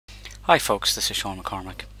Hi folks, this is Sean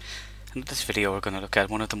McCormick, and in this video we're going to look at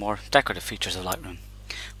one of the more decorative features of Lightroom,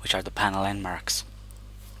 which are the panel end marks.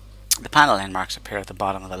 The panel end marks appear at the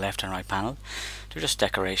bottom of the left and right panel. They're just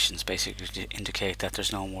decorations, basically, to indicate that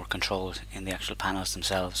there's no more control in the actual panels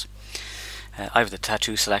themselves. I have the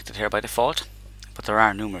tattoo selected here by default, but there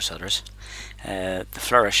are numerous others. The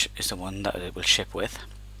flourish is the one that it will ship with,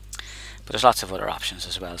 but there's lots of other options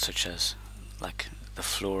as well, such as like the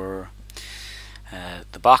floor,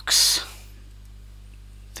 the box,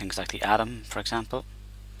 things like the atom, for example,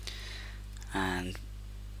 and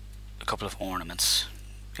a couple of ornaments,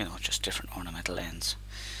 just different ornamental ends.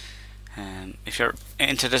 If you're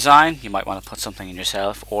into design, you might want to put something in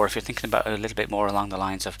yourself, or if you're thinking about it a little bit more along the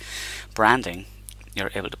lines of branding,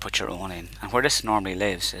 you're able to put your own in. And where this normally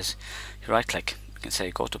lives is you right click, you can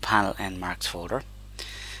say go to panel end marks folder,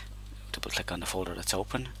 double click on the folder that's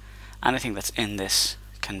open. Anything that's in this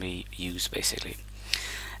can be used basically.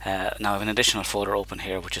 Now I have an additional folder open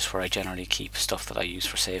here, which is where I generally keep stuff that I use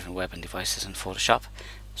for saving web and devices in Photoshop,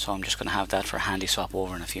 so I'm just going to have that for a handy swap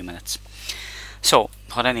over in a few minutes. So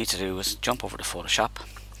what I need to do is jump over to Photoshop,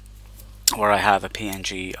 where I have a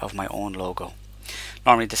PNG of my own logo.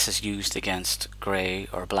 Normally this is used against grey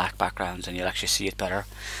or black backgrounds and you'll actually see it better.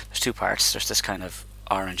 There's two parts. There's this kind of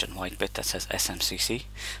orange and white bit that says SMCC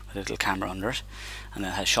with a little camera under it, and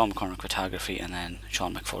then it has Sean McCormick Photography and then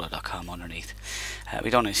SeanMcPhoto.com underneath. We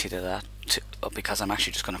don't need to see that because I'm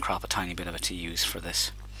actually just going to crop a tiny bit of it to use for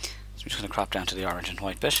this. So I'm just going to crop down to the orange and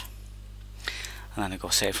white bit, and then I go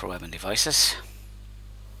save for web and devices.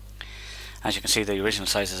 As you can see, the original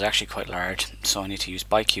size is actually quite large, so I need to use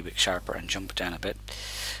bicubic sharper and jump it down a bit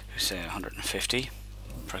to say 150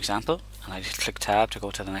 for example, and I click tab to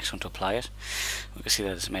go to the next one to apply it. We can see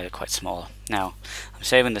that it's made it quite small. Now I'm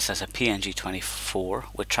saving this as a PNG 24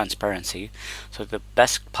 with transparency, so the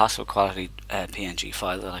best possible quality PNG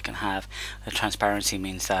file that I can have. The transparency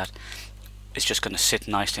means that it's just going to sit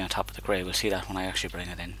nicely on top of the grey. We'll see that when I actually bring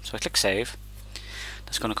it in. So I click save.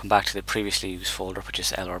 That's going to come back to the previously used folder, which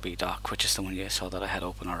is LRB doc, which is the one you saw that I had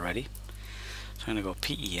open already. So I'm going to go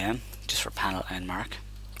PEM just for panel end mark,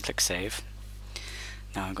 click save.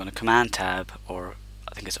 Now I'm going to command tab, or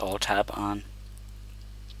I think it's alt tab on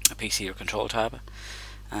a PC or control tab,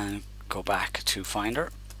 and go back to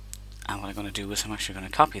Finder. And what I'm going to do is I'm actually going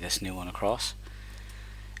to copy this new one across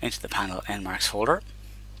into the panel end marks folder,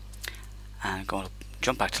 and I'm going to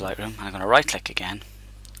jump back to Lightroom, and I'm going to right click again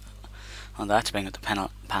on that to bring up the panel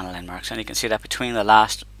end marks, and you can see that between the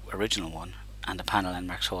last original one and the panel end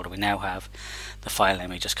marks folder we now have the file name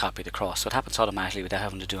we just copied across. So it happens automatically without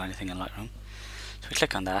having to do anything in Lightroom. So we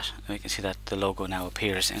click on that and we can see that the logo now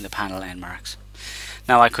appears in the panel end marks.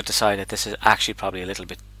 Now I could decide that this is actually probably a little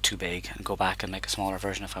bit too big and go back and make a smaller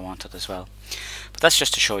version if I wanted as well, but that's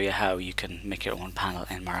just to show you how you can make your own panel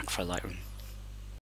end mark for Lightroom.